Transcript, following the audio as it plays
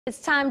It's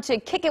time to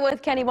kick it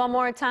with Kenny one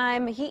more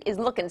time. He is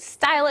looking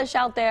stylish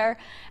out there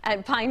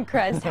at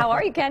Pinecrest. How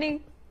are you,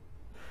 Kenny?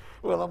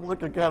 Well, I'm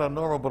looking kind of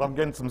normal, but I'm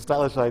getting some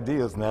stylish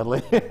ideas,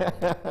 Natalie.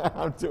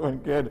 I'm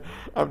doing good.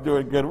 I'm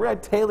doing good. We're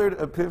at Tailored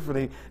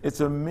Epiphany.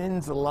 It's a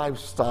men's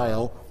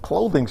lifestyle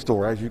clothing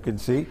store, as you can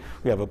see.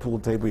 We have a pool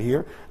table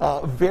here.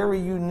 Very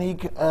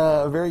unique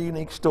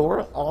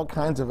store. All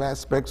kinds of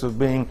aspects of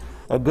being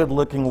a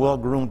good-looking,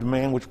 well-groomed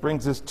man, which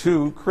brings us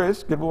to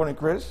Chris. Good morning,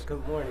 Chris.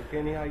 Good morning,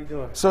 Kenny. How you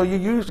doing? So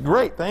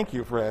great. Thank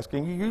you for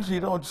asking. You usually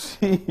don't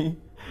see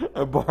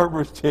a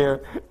barber's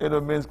chair in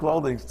a men's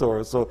clothing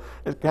store, so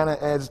it kind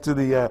of adds to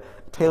the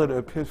Tailored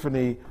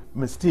Epiphany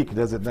mystique,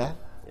 does it not?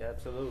 Yeah,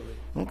 absolutely.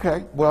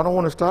 Okay. Well, I don't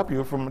want to stop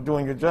you from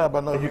doing your job. I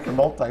know you can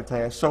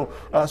multitask. So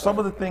some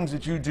of the things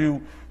that you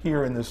do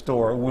here in the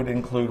store would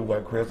include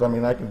what, Chris? I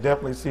mean, I can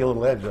definitely see a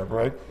little edge up,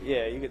 right?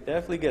 Yeah, you could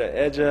definitely get an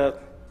edge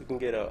up. You can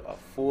get a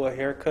full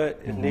haircut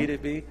if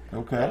needed be.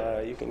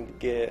 Okay. You can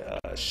get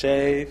a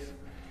shave.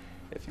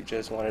 If you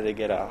just wanted to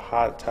get a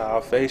hot towel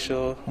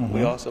facial,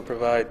 we also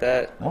provide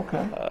that.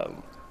 Okay.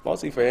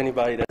 Mostly for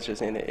anybody that's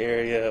just in the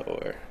area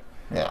or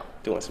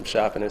doing some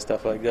shopping and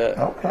stuff like that.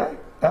 Okay.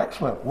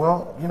 Excellent.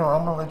 Well, I'm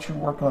going to let you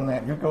work on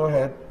that. You go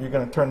ahead. You're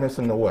going to turn this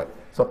into what?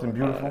 Something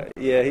beautiful?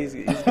 Yeah, he's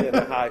getting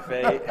a high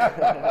fade.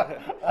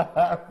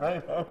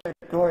 Okay,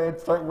 go ahead,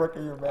 start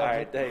working your magic. All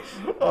right, thanks.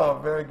 Oh,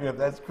 very good.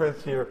 That's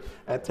Chris here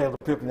at Tailored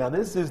Epiphany. Now,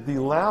 this is the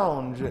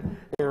lounge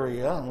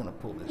area. I'm going to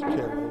pull this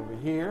chair over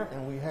here,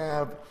 and we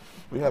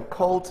have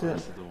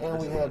Colton and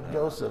we have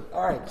Joseph.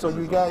 All right, so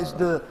you guys,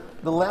 the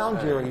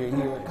lounge area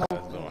here,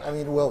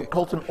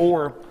 Colton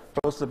or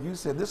Joseph, you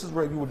said this is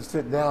where you would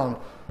sit down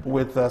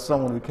with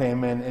someone who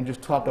came in and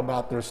just talk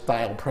about their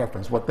style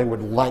preference, what they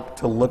would like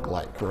to look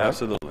like, correct?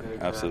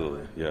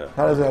 Absolutely, yeah.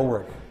 How does that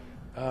work?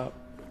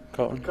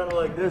 Colton? Kind of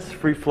like this,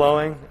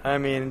 free-flowing. I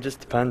mean, it just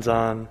depends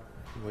on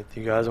what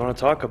you guys want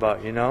to talk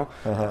about, you know?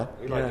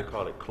 We like to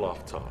call it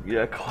cloth talk.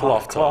 Yeah,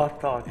 cloth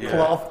talk. Yeah.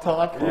 Cloth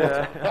talk?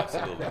 Yeah.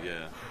 Absolutely,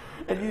 yeah.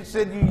 And you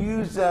said you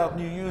use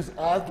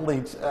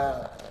athletes'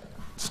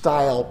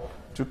 style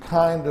to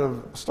kind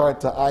of start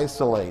to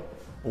isolate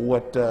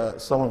what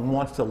someone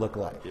wants to look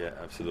like. Yeah,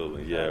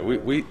 absolutely. Yeah,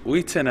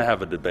 we tend to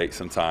have a debate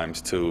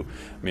sometimes too.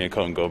 Me and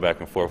Colton go back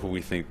and forth who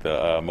we think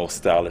the most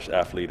stylish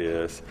athlete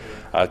is.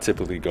 I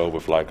typically go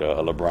with like a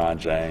LeBron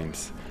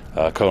James.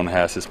 Colton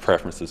has his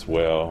preference as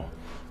well.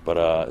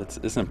 But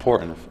it's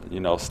important,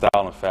 style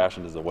and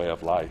fashion is a way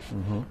of life.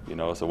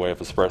 It's a way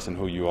of expressing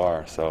who you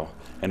are. So,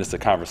 and it's a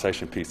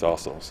conversation piece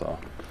also. So.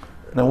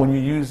 Now, when you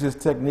use this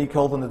technique,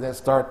 Colton, does that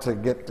start to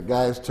get the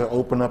guys to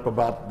open up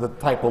about the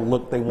type of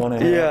look they want to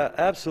have? Yeah,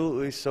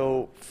 absolutely.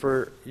 So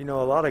for, a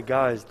lot of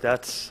guys,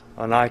 that's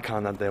an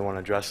icon that they want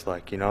to dress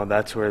like.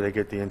 That's where they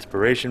get the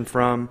inspiration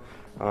from.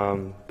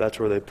 That's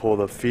where they pull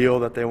the feel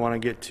that they want to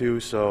get to.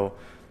 So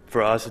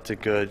for us, it's a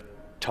good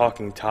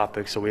talking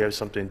topic, so we have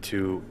something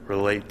to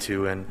relate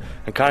to and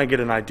kind of get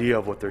an idea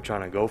of what they're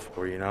trying to go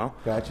for,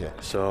 Gotcha.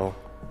 So.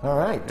 All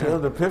right,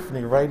 Tailored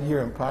Epiphany right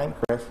here in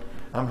Pinecrest.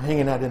 I'm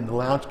hanging out in the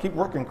lounge. Keep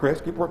working,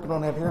 Chris. Keep working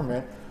on that hair,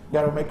 man. You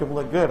got to make them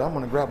look good. I'm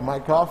going to grab my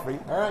coffee.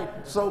 All right,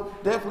 so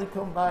definitely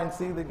come by and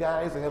see the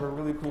guys. They have a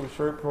really cool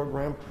shirt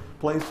program,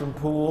 play some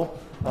pool,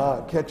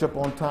 catch up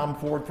on Tom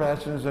Ford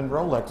fashions and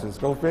Rolexes.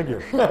 Go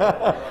figure.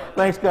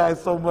 Thanks,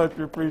 guys, so much.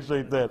 We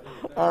appreciate that.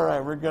 All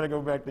right, we're going to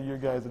go back to you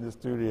guys in the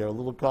studio. A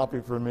little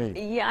coffee for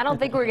me. Yeah, I don't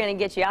think we're going to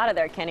get you out of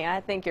there, Kenny. I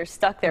think you're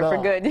stuck there for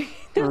good.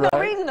 There's no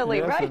reason to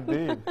leave, yes, right?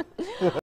 Indeed.